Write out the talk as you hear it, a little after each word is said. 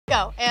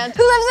Go. And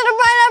who lives in a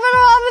pineapple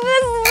off of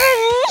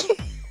this?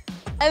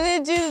 And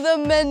then do the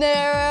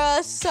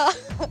Monera song.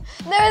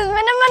 There's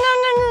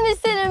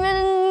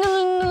cinnamon.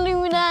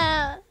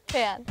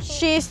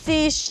 She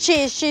sees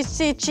cheese, she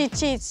sees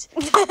cheese.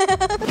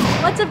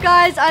 What's up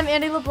guys, I'm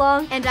Andy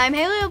LeBlanc. And I'm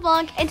Hayley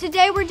LeBlanc, and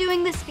today we're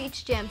doing the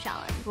speech jam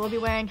challenge. We'll be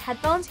wearing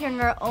headphones, hearing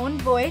our own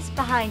voice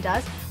behind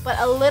us, but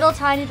a little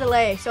tiny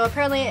delay, so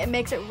apparently it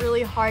makes it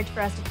really hard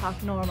for us to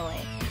talk normally.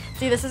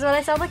 See, this is what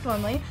I sound like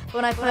normally, but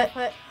when I put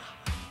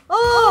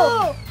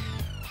oh!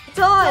 It's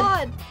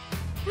on!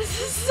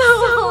 This is so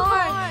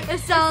hard! It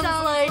sounds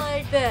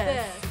like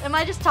this. Am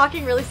I just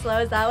talking really slow?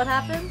 Is that what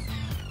happens?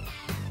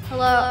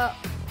 Hello.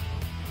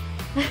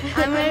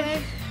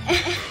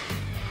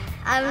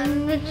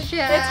 I'm shy.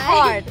 It's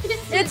hard.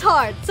 It's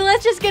hard. So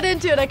let's just get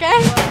into it,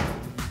 okay?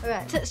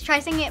 Okay.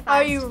 Try singing it fast.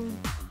 Are you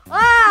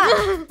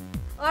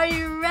Are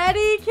you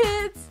ready,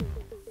 kids?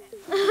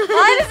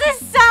 Why does this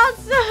sound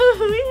so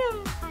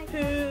weird?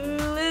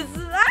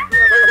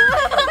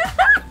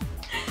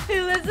 Who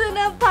lives in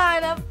a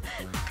pineapple?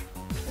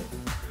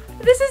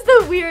 This is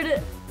the weird.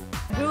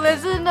 Who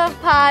lives in a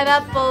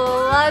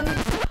pineapple?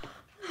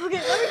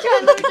 Okay, let me try.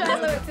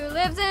 Who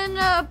lives in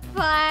a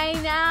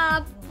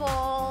pineapple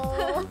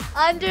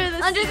under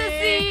the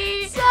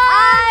sea?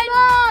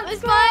 SpongeBob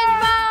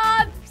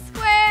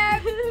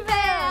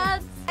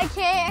SquarePants. I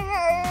can't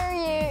hear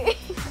you.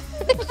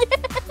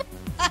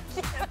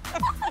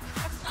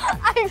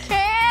 I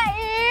can't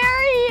hear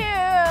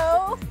you.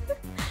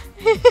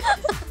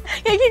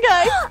 Okay, keep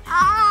going.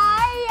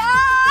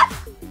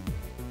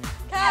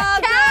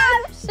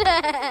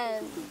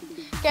 Caption.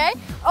 Okay.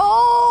 Oh.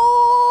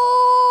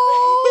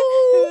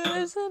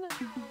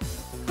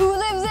 Who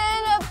lives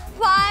in a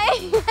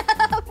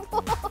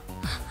pineapple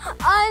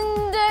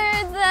under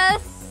the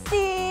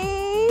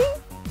sea?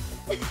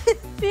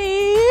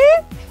 See?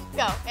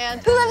 Go. And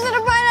who lives in a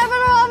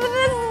pineapple off of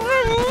this?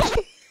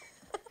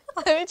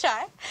 Let me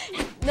try.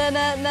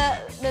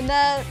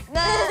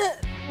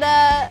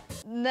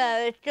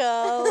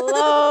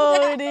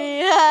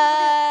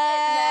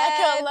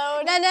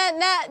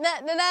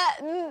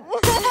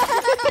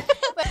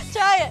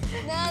 Try it.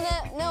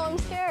 No, I'm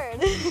scared.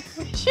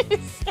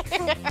 She's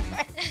scared.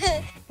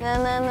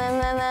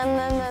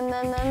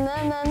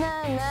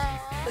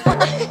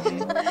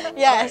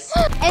 Yes.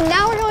 And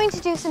now we're going to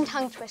do some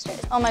tongue twisters.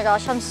 Oh my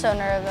gosh, I'm so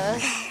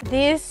nervous.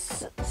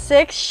 These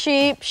 6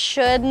 sheep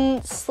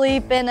shouldn't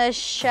sleep in a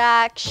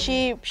shack.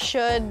 Sheep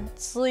should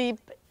sleep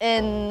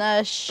in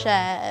a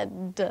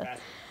shed. Okay.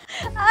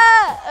 All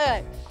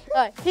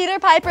right. Peter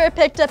Piper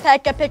picked a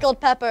peck of pickled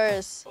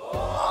peppers.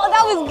 Oh,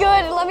 that was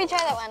good. Let me try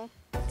that one.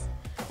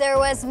 There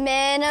was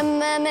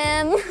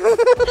minimum.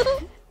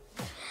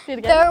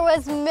 There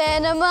was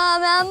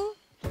minimum.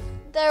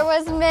 There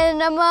was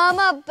minimum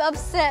of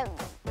sin.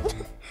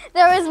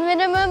 There was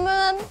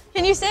minimum.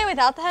 Can you say it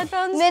without the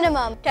headphones?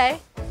 Minimum.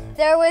 Okay.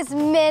 There was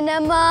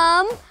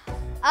minimum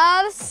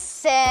of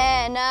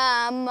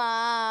cinnamon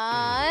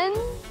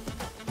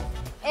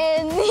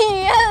in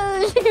the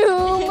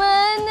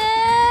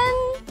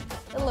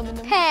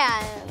aluminum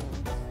pan.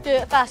 Do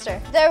it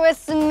faster. There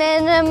was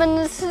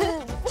minimum.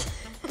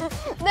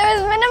 There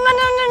was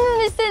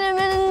minimum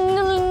cinnamon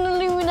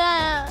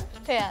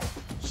pan.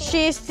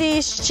 She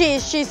sees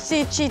cheese. She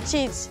sees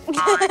cheese.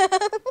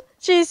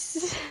 She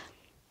sees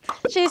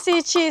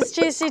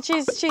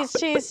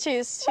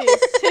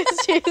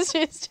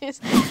cheese. Cheese.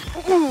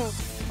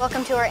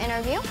 Welcome to our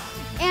interview.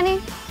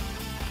 Annie.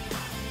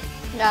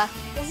 Yeah.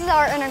 This is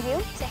our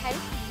interview. Say hi.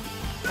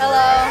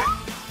 Hello.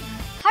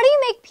 How do you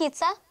make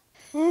pizza?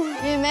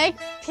 You make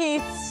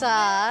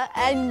pizza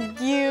and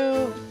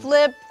you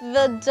flip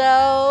the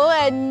dough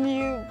and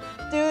you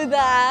do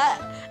that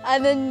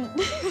and then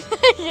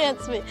I can't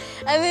speak.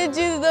 And then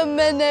do the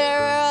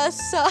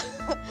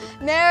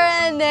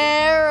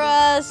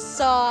marinara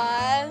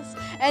sauce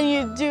and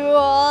you do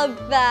all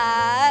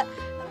that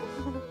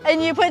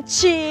and you put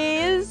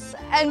cheese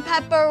and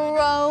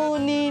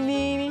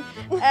pepperoni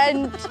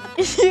and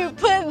you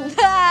put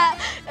that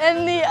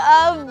in the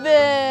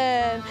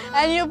oven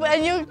and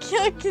you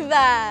cook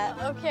that.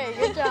 Okay,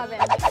 good job,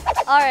 Annie.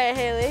 All right,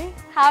 Hayley,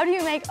 how do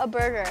you make a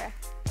burger?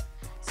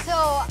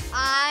 So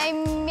I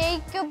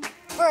make a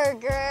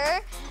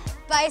burger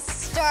by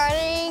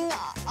starting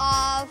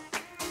off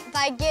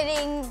by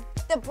getting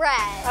the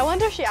bread. I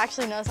wonder if she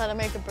actually knows how to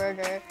make a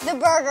burger. The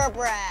burger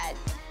bread.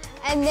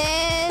 And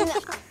then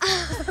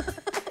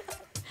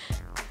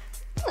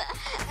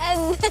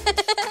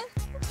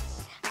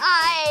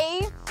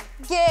I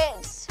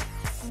get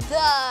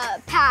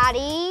the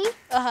patty.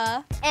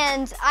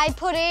 And I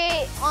put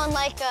it on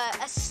like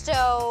a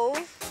stove.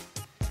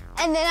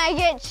 And then I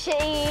get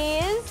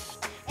cheese.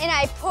 And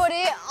I put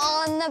it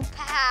on the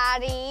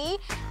patty.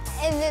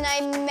 And then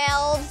I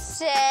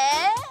melt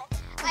it.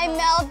 I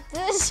melt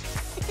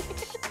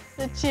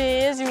the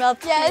cheese. You melt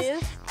the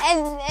cheese.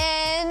 And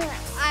then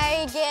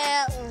I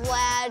get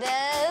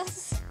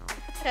lettuce.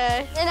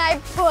 Okay. And I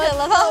put her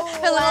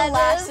little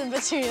laughs in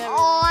between everything.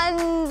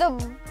 On the.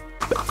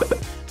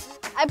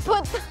 I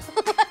put the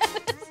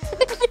lettuce.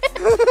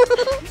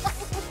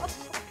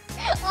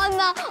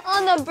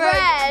 on the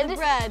bread. The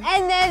bread.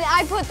 And then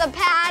I put the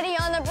patty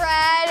on the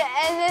bread,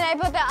 and then I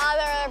put the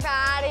other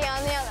patty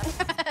on the other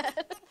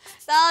bread.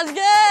 Sounds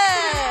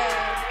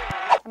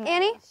good.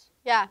 Annie?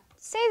 Yeah.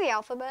 Say the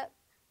alphabet.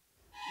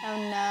 Oh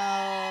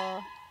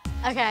no.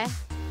 Okay.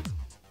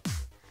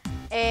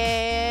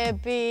 A,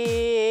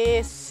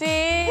 B, C.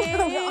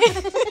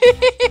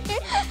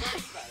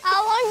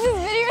 How long is this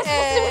video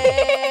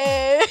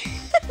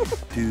supposed to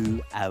be?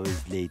 2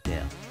 hours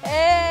later.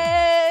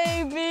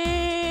 A, B,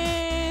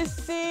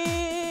 C,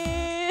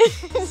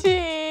 D,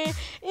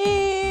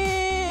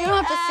 E. You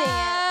don't have to sing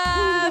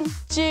F,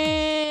 G,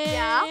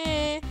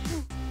 Yeah.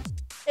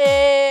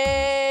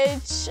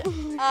 H,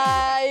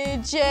 I,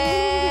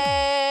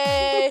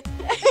 J,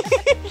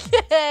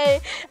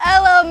 K,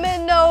 L, M,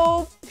 N,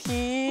 O,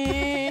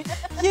 P,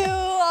 Q,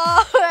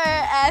 R,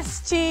 S,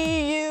 T,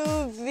 U,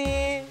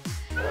 V,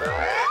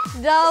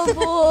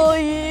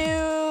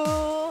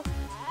 W,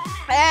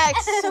 X,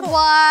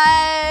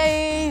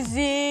 Y, Z.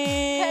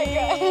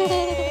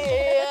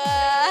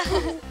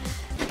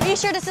 Be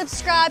sure to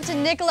subscribe to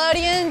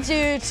Nickelodeon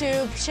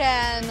YouTube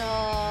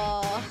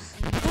channel.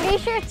 Be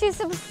sure to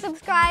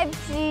subscribe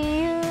to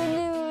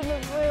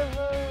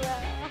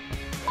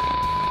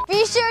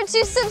Be sure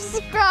to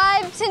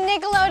subscribe to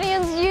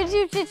Nickelodeon's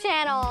YouTube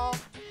channel.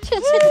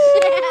 Channel.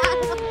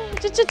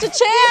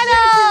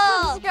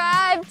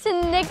 Subscribe to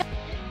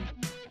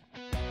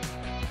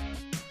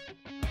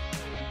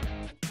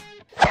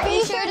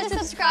Be sure to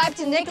subscribe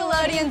to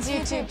Nickelodeon's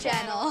YouTube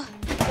channel.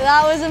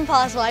 That was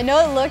impossible. I know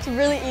it looked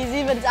really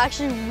easy, but it's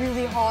actually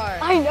really hard.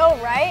 I know,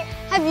 right?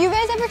 Have you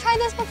guys ever tried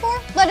this before?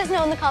 Let us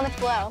know in the comments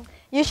below.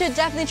 You should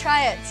definitely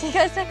try it. See you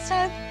guys next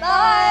time.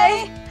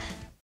 Bye.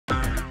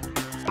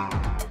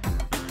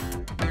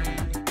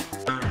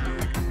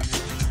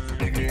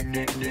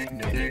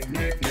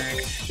 Nick.